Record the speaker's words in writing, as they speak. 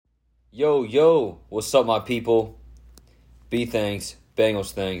Yo, what's up, my people? B-Things,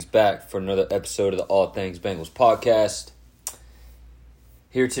 Bengals Things, back for another episode of the All Things Bengals podcast.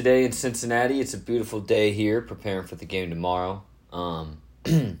 Here today in Cincinnati, it's a beautiful day here, preparing for the game tomorrow.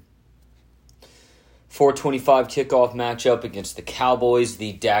 4:25 kickoff matchup against the Cowboys,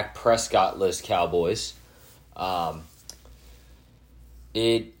 the Dak Prescott-less Cowboys.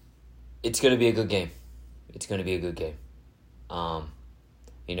 It's going to be a good game.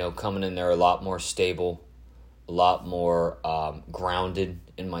 Coming in there a lot more stable, a lot more grounded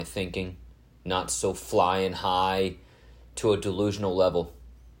in my thinking, not so flying high to a delusional level.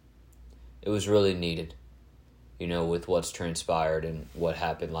 It was really needed, with what's transpired and what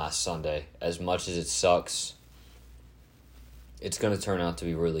happened last Sunday. As much as it sucks, it's going to turn out to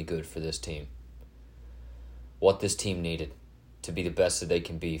be really good for this team. What this team needed to be the best that they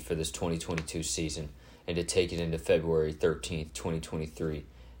can be for this 2022 season and to take it into February 13th, 2023.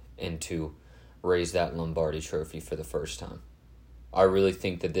 And to raise that Lombardi trophy for the first time. I really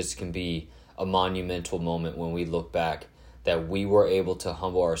think that this can be a monumental moment when we look back, that we were able to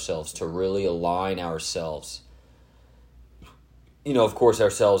humble ourselves, to really align ourselves. Of course,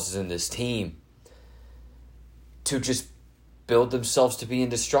 ourselves is in this team, to just build themselves to be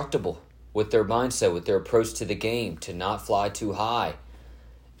indestructible with their mindset, with their approach to the game, to not fly too high,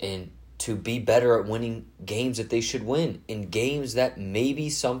 and to be better at winning games that they should win, in games that maybe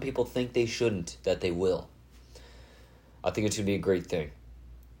some people think they shouldn't, that they will. I think it's going to be a great thing.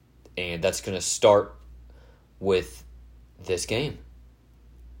 And that's going to start with this game.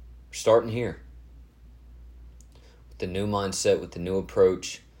 We're starting here. With the new mindset, with the new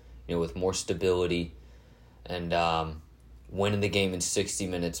approach, with more stability, and winning the game in 60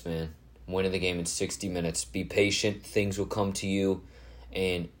 minutes, man. Winning the game in 60 minutes. Be patient. Things will come to you.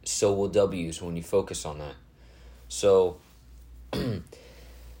 And so will W's when you focus on that. So,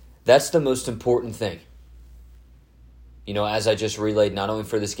 that's the most important thing. As I just relayed, not only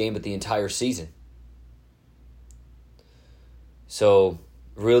for this game, but the entire season. So,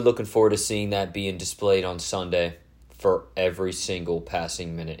 really looking forward to seeing that being displayed on Sunday for every single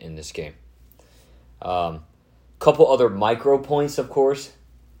passing minute in this game. Couple other micro points, of course,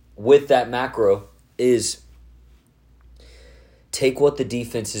 with that macro is take what the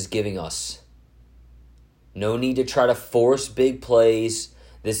defense is giving us. No need to try to force big plays.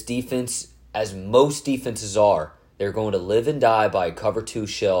 This defense, as most defenses are, they're going to live and die by cover 2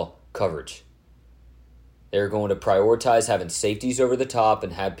 shell coverage. They're going to prioritize having safeties over the top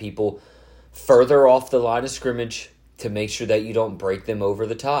and have people further off the line of scrimmage to make sure that you don't break them over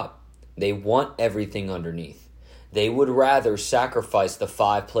the top. They want everything underneath. They would rather sacrifice the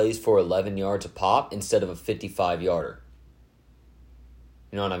 5 plays for 11 yards a pop instead of a 55-yarder.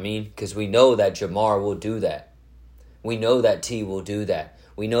 You know what I mean? Because we know that Jamar will do that. We know that T will do that.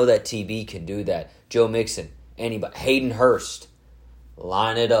 We know that TB can do that. Joe Mixon, anybody. Hayden Hurst.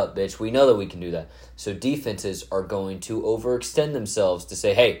 Line it up, bitch. We know that we can do that. So defenses are going to overextend themselves to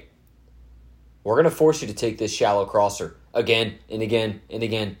say, hey, we're going to force you to take this shallow crosser again and again and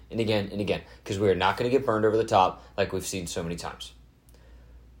again and again and again. Because we are not going to get burned over the top like we've seen so many times.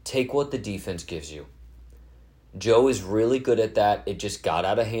 Take what the defense gives you. Joe is really good at that. It just got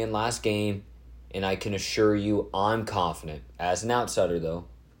out of hand last game, and I can assure you I'm confident, as an outsider though,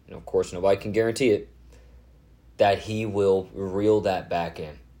 and of course nobody can guarantee it, that he will reel that back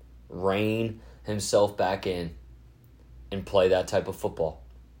in, rein himself back in, and play that type of football.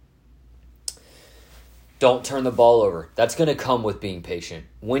 Don't turn the ball over. That's going to come with being patient.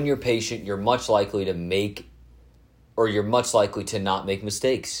 When you're patient, you're much likely to not make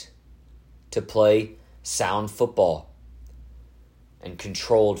mistakes, to play sound football and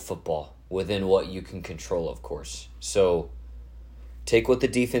controlled football within what you can control, of course. So take what the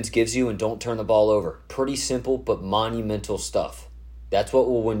defense gives you and don't turn the ball over. Pretty simple but monumental stuff. That's what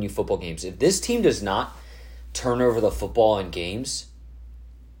will win you football games. If this team does not turn over the football in games,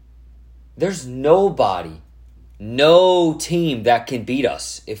 there's no team that can beat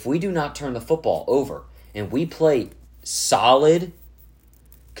us. If we do not turn the football over and we play solid.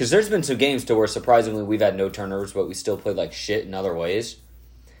 Because there's been some games to where, surprisingly, we've had no turnovers, but we still played like shit in other ways.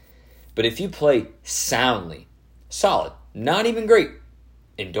 But if you play soundly, solid, not even great,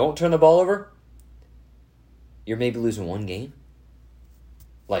 and don't turn the ball over, you're maybe losing one game.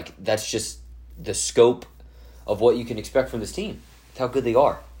 Like, that's just the scope of what you can expect from this team. That's how good they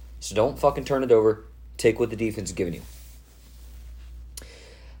are. So don't fucking turn it over. Take what the defense is giving you.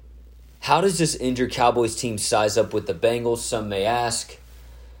 How does this injured Cowboys team size up with the Bengals? Some may ask.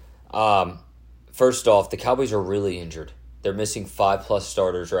 First off, the Cowboys are really injured. They're missing 5+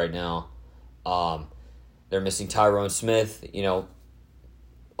 starters right now. They're missing Tyrone Smith.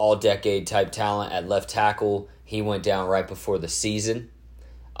 all-decade type talent at left tackle. He went down right before the season.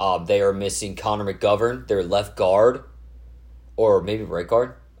 They are missing Connor McGovern, their left guard, or maybe right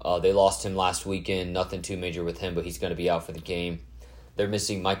guard. They lost him last weekend. Nothing too major with him, but he's going to be out for the game. They're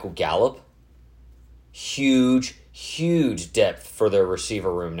missing Michael Gallup. Huge, huge depth for their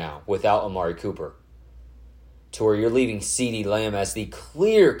receiver room now without Amari Cooper. To where you're leaving CeeDee Lamb as the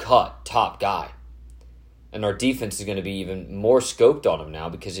clear-cut top guy. And our defense is going to be even more scoped on him now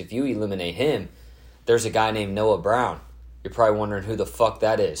because if you eliminate him, there's a guy named Noah Brown. You're probably wondering who the fuck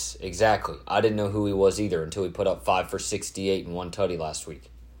that is. Exactly. I didn't know who he was either until he put up 5 for 68 and 1 tutty last week,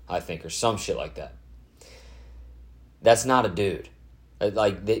 I think, or some shit like that. That's not a dude.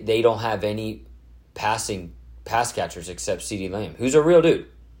 Like, they don't have any pass catchers except CeeDee Lamb, who's a real dude,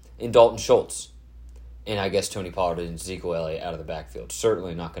 and Dalton Schultz. And I guess Tony Pollard and Ezekiel Elliott out of the backfield.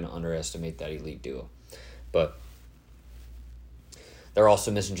 Certainly not going to underestimate that elite duo. But they're also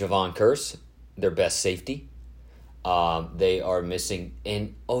missing Javon Curse, their best safety. They are missing,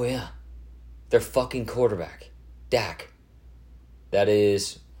 their fucking quarterback, Dak. That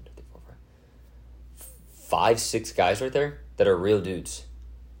is 5-6 guys right there that are real dudes.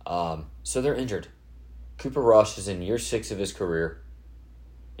 So they're injured. Cooper Rush is in year 6 of his career,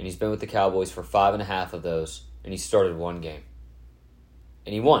 and he's been with the Cowboys for 5.5 of those, and he started 1 game.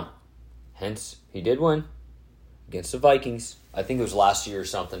 And he won. Hence, he did win against the Vikings. I think it was last year or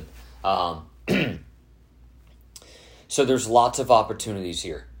something. So there's lots of opportunities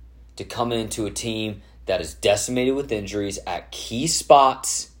here to come into a team that is decimated with injuries at key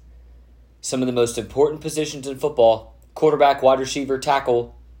spots, some of the most important positions in football, quarterback, wide receiver,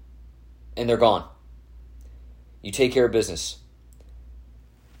 tackle, and they're gone. You take care of business.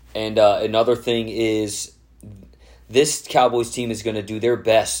 And another thing is this Cowboys team is going to do their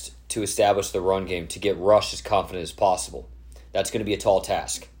best to establish the run game, to get Rush as confident as possible. That's going to be a tall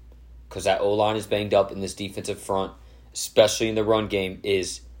task because that O-line is banged up and this defensive front, especially in the run game,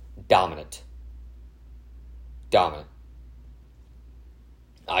 is dominant. Dominant.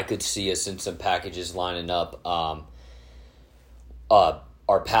 I could see us in some packages lining up.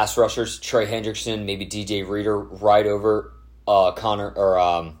 Our pass rushers, Trey Hendrickson, maybe DJ Reader, right over Connor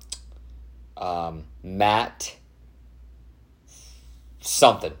or Matt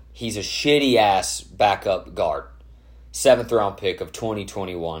something. He's a shitty-ass backup guard. 7th round pick of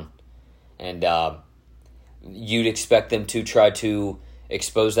 2021. And you'd expect them to try to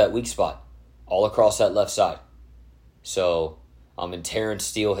expose that weak spot all across that left side. So, and Terrence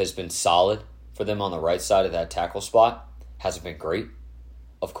Steele has been solid for them on the right side of that tackle spot. Hasn't been great.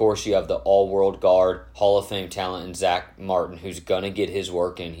 Of course, you have the all-world guard, Hall of Fame talent, and Zach Martin, who's going to get his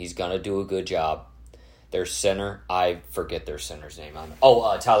work in. He's going to do a good job. Their center, I forget their center's name.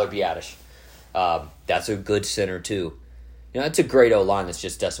 Tyler Biadasz. That's a good center, too. It's a great O-line that's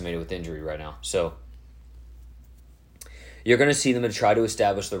just decimated with injury right now. So, you're going to see them try to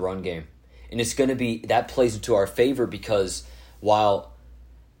establish the run game. And it's going to be, that plays into our favor because while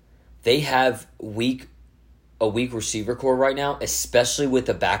they have a weak receiver core right now, especially with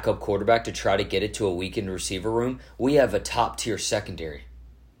a backup quarterback to try to get it to a weakened receiver room, we have a top-tier secondary,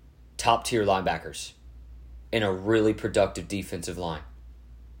 top-tier linebackers, and a really productive defensive line.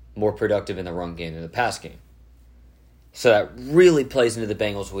 More productive in the run game than the pass game. So that really plays into the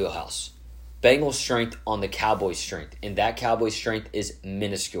Bengals' wheelhouse. Bengals' strength on the Cowboys' strength, and that Cowboys' strength is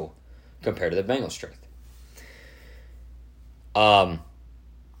minuscule compared to the Bengals' strength.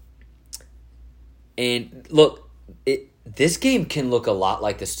 And look, this game can look a lot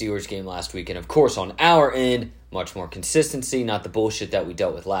like the Steelers game last week. And of course, on our end, much more consistency, not the bullshit that we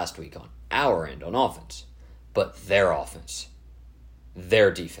dealt with last week on our end on offense. But their offense,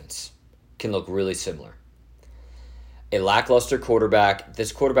 their defense can look really similar. A lackluster quarterback.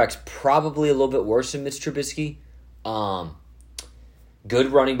 This quarterback's probably a little bit worse than Mitch Trubisky.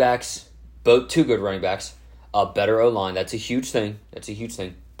 Good running backs, two good running backs, a better O-line. That's a huge thing.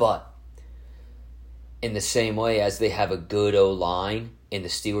 But in the same way as they have a good O-line and the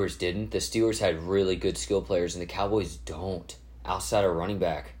Steelers didn't, the Steelers had really good skill players and the Cowboys don't. Outside of running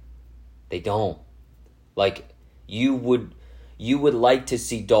back, they don't. Like, you would like to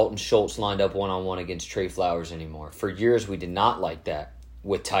see Dalton Schultz lined up one-on-one against Trey Flowers anymore. For years, we did not like that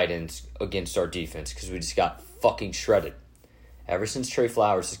with tight ends against our defense because we just got fucking shredded. Ever since Trey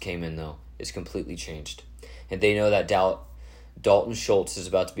Flowers has came in, though, it's completely changed. And they know that Dalton Schultz is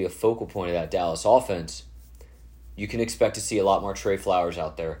about to be a focal point of that Dallas offense. You can expect to see a lot more Trey Flowers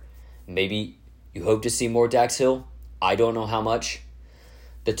out there. Maybe you hope to see more Dax Hill. I don't know how much.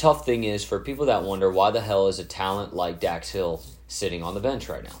 The tough thing is, for people that wonder, why the hell is a talent like Dax Hill sitting on the bench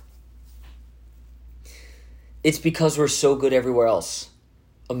right now? It's because we're so good everywhere else.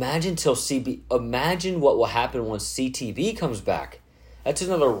 Imagine what will happen once CTB comes back. That's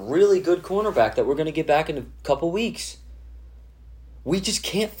another really good cornerback that we're going to get back in a couple weeks. We just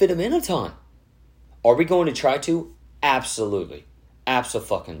can't fit him in a ton. Are we going to try to? Absolutely.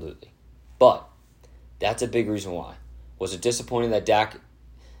 Abso-fucking-lutely. But that's a big reason why. Was it disappointing that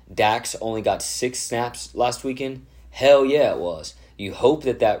Dax only got 6 snaps last weekend? Hell yeah, it was. You hope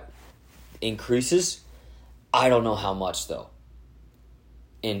that increases. I don't know how much, though.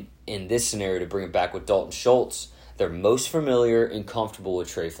 In this scenario, to bring it back with Dalton Schultz, they're most familiar and comfortable with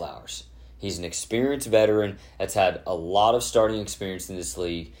Trey Flowers. He's an experienced veteran that's had a lot of starting experience in this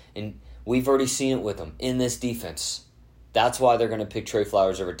league, and we've already seen it with him in this defense. That's why they're going to pick Trey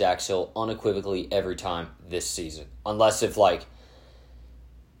Flowers over Dax Hill unequivocally every time this season. Unless if,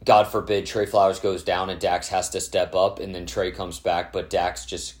 God forbid, Trey Flowers goes down and Dax has to step up, and then Trey comes back, but Dax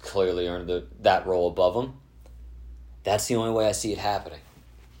just clearly earned that role above him. That's the only way I see it happening.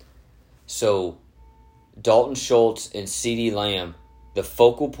 So, Dalton Schultz and CeeDee Lamb, the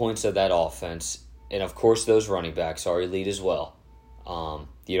focal points of that offense, and of course those running backs are elite as well.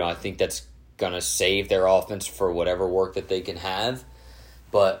 I think that's going to save their offense for whatever work that they can have,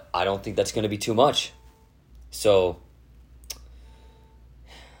 but I don't think that's going to be too much. So,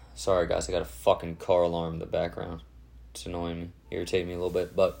 sorry guys, I got a fucking car alarm in the background. It's annoying me, irritating me a little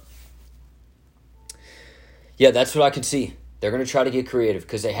bit, but yeah, that's what I can see. They're going to try to get creative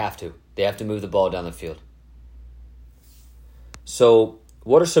because they have to. They have to move the ball down the field. So,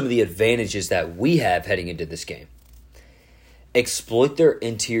 what are some of the advantages that we have heading into this game? Exploit their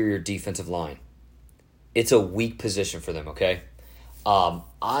interior defensive line. It's a weak position for them, okay?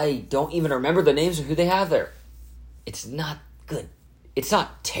 I don't even remember the names of who they have there. It's not good. It's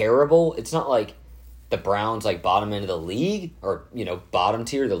not terrible. It's not like the Browns, bottom end of the league or, bottom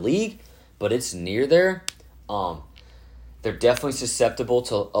tier of the league, but it's near there. They're definitely susceptible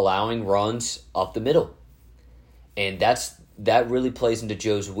to allowing runs up the middle. And that really plays into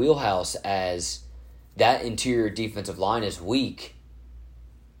Joe's wheelhouse, as that interior defensive line is weak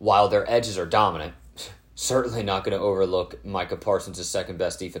while their edges are dominant. Certainly not going to overlook Micah Parsons' second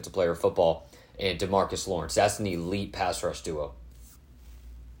best defensive player of football and DeMarcus Lawrence. That's an elite pass rush duo.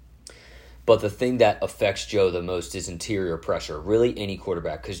 But the thing that affects Joe the most is interior pressure. Really any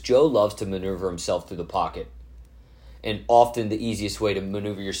quarterback, because Joe loves to maneuver himself through the pocket. And often the easiest way to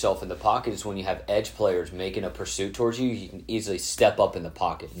maneuver yourself in the pocket is when you have edge players making a pursuit towards you. You can easily step up in the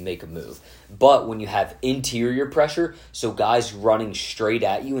pocket and make a move. But when you have interior pressure, so guys running straight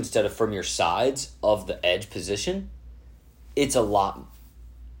at you instead of from your sides of the edge position, it's a lot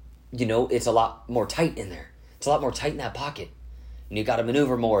more tight in there. It's a lot more tight in that pocket. And you got to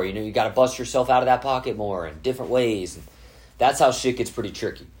maneuver more. You got to bust yourself out of that pocket more in different ways. And that's how shit gets pretty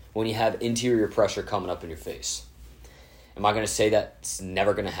tricky when you have interior pressure coming up in your face. Am I going to say that's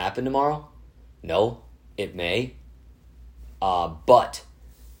never going to happen tomorrow? No, it may. But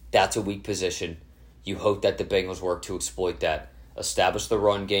that's a weak position. You hope that the Bengals work to exploit that. Establish the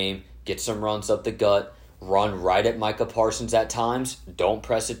run game, get some runs up the gut, run right at Micah Parsons at times. Don't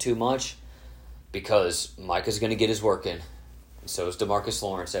press it too much because Micah's going to get his work in. And so is DeMarcus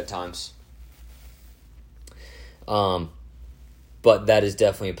Lawrence at times. But that is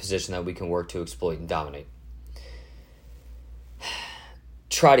definitely a position that we can work to exploit and dominate.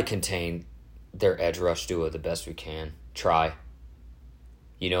 Try to contain their edge rush duo the best we can. Try.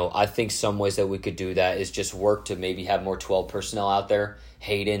 I think some ways that we could do that is just work to maybe have more 12 personnel out there.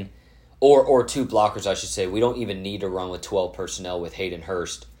 Hayden, or 2 blockers, I should say. We don't even need to run with 12 personnel with Hayden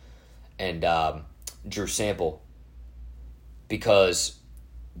Hurst and Drew Sample, because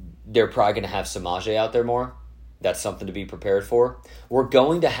they're probably going to have Samaje out there more. That's something to be prepared for. We're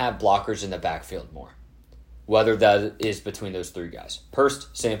going to have blockers in the backfield more, whether that is between those 3 guys,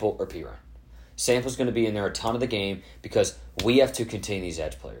 Hurst, Sample, or Piran. Sample's going to be in there a ton of the game because we have to contain these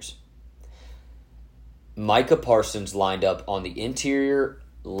edge players. Micah Parsons lined up on the interior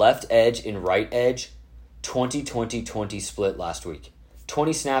left edge and right edge, 20-20-20 split last week.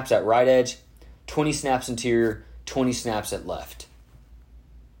 20 snaps at right edge, 20 snaps interior, 20 snaps at left.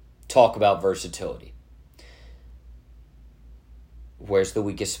 Talk about versatility. Where's the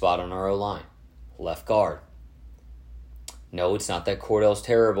weakest spot on our O-line? Left guard. No, it's not that Cordell's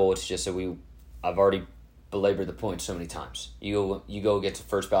terrible. It's just that I've already belabored the point so many times. You go against the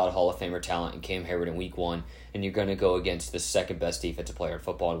first ballot Hall of Famer talent in Cam Hayward in week 1, and you're going to go against the second best defensive player in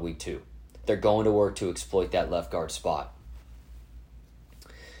football in week 2. They're going to work to exploit that left guard spot.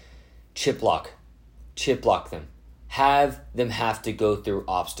 Chip block them. Have them have to go through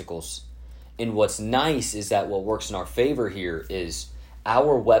obstacles. And what's nice is that what works in our favor here is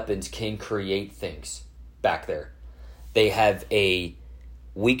our weapons can create things back there. They have a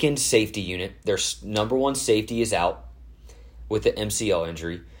weakened safety unit. Their number one safety is out with the MCL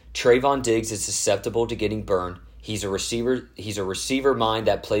injury. Trayvon Diggs is susceptible to getting burned. He's a receiver. He's a receiver mind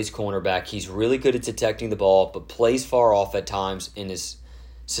that plays cornerback. He's really good at detecting the ball, but plays far off at times and is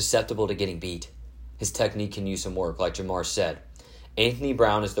susceptible to getting beat. His technique can use some work, like Jamar said. Anthony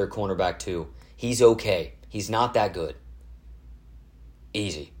Brown is their cornerback too. He's okay. He's not that good.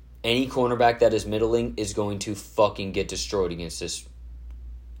 Easy. Any cornerback that is middling is going to fucking get destroyed against this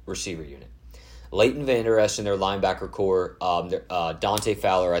receiver unit. Leighton Vander Esch in their linebacker core. Dante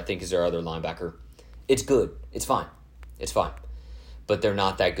Fowler, I think, is their other linebacker. It's good. It's fine. It's fine. But they're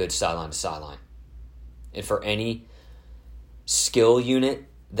not that good sideline to sideline. And for any skill unit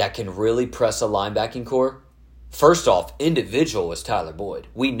that can really press a linebacking core, first off, individual is Tyler Boyd.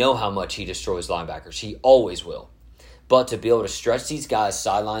 We know how much he destroys linebackers. He always will. But to be able to stretch these guys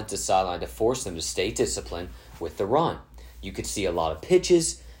sideline to sideline to force them to stay disciplined with the run. You could see a lot of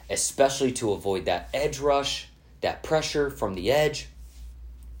pitches, especially to avoid that edge rush, that pressure from the edge.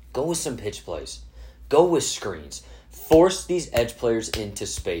 Go with some pitch plays. Go with screens. Force these edge players into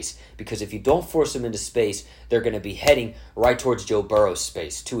space, because if you don't force them into space, they're going to be heading right towards Joe Burrow's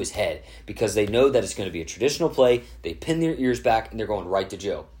space, to his head, because they know that it's going to be a traditional play. They pin their ears back, and they're going right to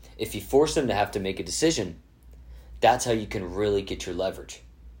Joe. If you force them to have to make a decision, that's how you can really get your leverage.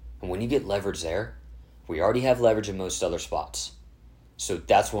 And when you get leverage there, we already have leverage in most other spots. So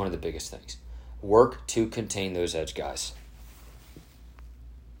that's one of the biggest things. Work to contain those edge guys.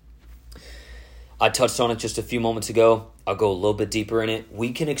 I touched on it just a few moments ago. I'll go a little bit deeper in it.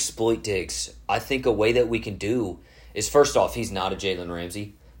 We can exploit Diggs. I think a way that we can do is, first off, he's not a Jalen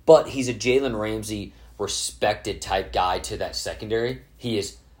Ramsey, but he's a Jalen Ramsey respected type guy to that secondary. He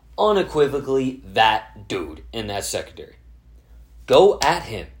is unequivocally that dude in that secondary. Go at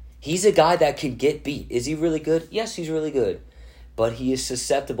him. He's a guy that can get beat. Is he really good? Yes, he's really good. But he is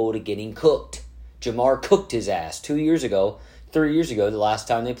susceptible to getting cooked. Jamar cooked his ass 2 years ago, 3 years ago, the last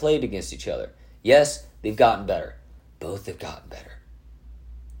time they played against each other. Yes, they've gotten better. Both have gotten better.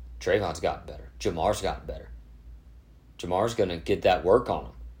 Trayvon's gotten better. Jamar's gotten better. Jamar's going to get that work on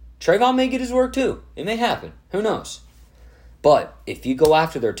him. Trayvon may get his work too. It may happen. Who knows? But if you go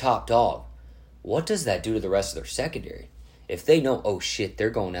after their top dog, what does that do to the rest of their secondary? If they know, oh shit, they're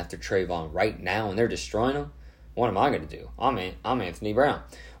going after Trayvon right now and they're destroying him, what am I going to do? I'm Anthony Brown.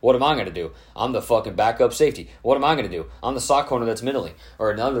 What am I going to do? I'm the fucking backup safety. What am I going to do? I'm the slot corner that's middling.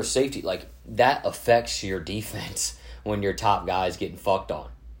 Or another safety. Like, that affects your defense when your top guy is getting fucked on.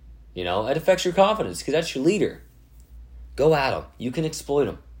 You know, it affects your confidence because that's your leader. Go at him. You can exploit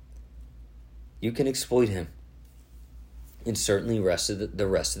him. You can exploit him. And certainly the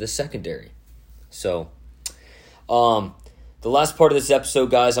rest of the secondary. So, the last part of this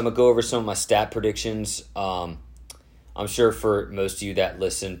episode, guys, I'm going to go over some of my stat predictions. I'm sure for most of you that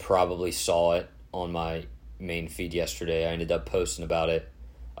listen probably saw it on my main feed yesterday. I ended up posting about it.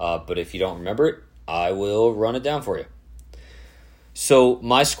 But if you don't remember it, I will run it down for you. So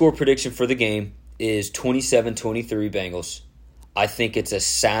my score prediction for the game is 27-23 Bengals. I think it's a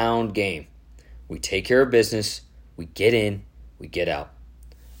sound game. We take care of business. We get in. We get out.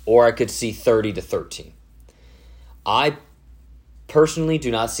 Or I could see 30-13. I personally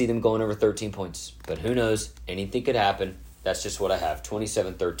do not see them going over 13 points. But who knows? Anything could happen. That's just what I have.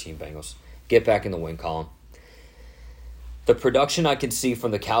 27-13 Bengals. Get back in the win column. The production I could see from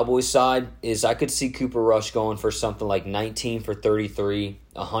the Cowboys side is I could see Cooper Rush going for something like 19 for 33,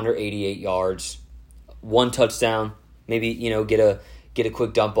 188 yards, 1 touchdown. Maybe, get a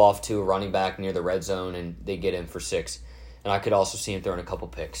quick dump off to a running back near the red zone and they get him for 6. And I could also see him throwing a couple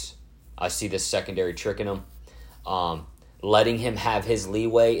picks. I see this secondary tricking him, letting him have his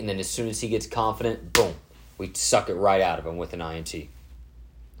leeway, and then as soon as he gets confident, boom, we suck it right out of him with an INT.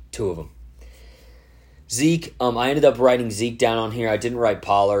 2 of them. Zeke, I ended up writing Zeke down on here. I didn't write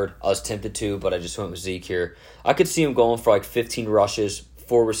Pollard. I was tempted to, but I just went with Zeke here. I could see him going for like 15 rushes,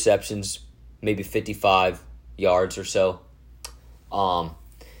 4 receptions, maybe 55 yards or so.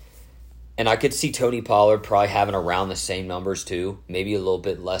 And I could see Tony Pollard probably having around the same numbers too. Maybe a little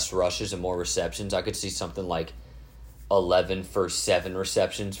bit less rushes and more receptions. I could see something like 11 for 7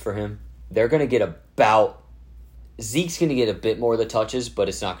 receptions for him. They're going to get Zeke's going to get a bit more of the touches, but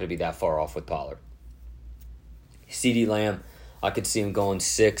it's not going to be that far off with Pollard. CeeDee Lamb, I could see him going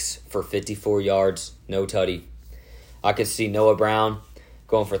 6 for 54 yards, no tutty. I could see Noah Brown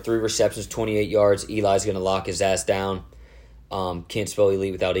going for 3 receptions, 28 yards. Eli's going to lock his ass down. Can't spell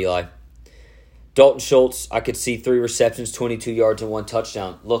elite without Eli. Dalton Schultz, I could see 3 receptions, 22 yards, and 1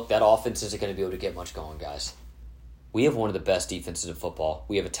 touchdown. Look, that offense isn't going to be able to get much going, guys. We have one of the best defenses in football.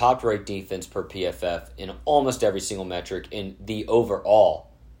 We have a top-ranked defense per PFF in almost every single metric in the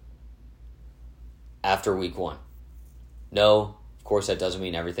overall after week 1. No, of course that doesn't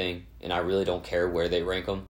mean everything, and I really don't care where they rank them.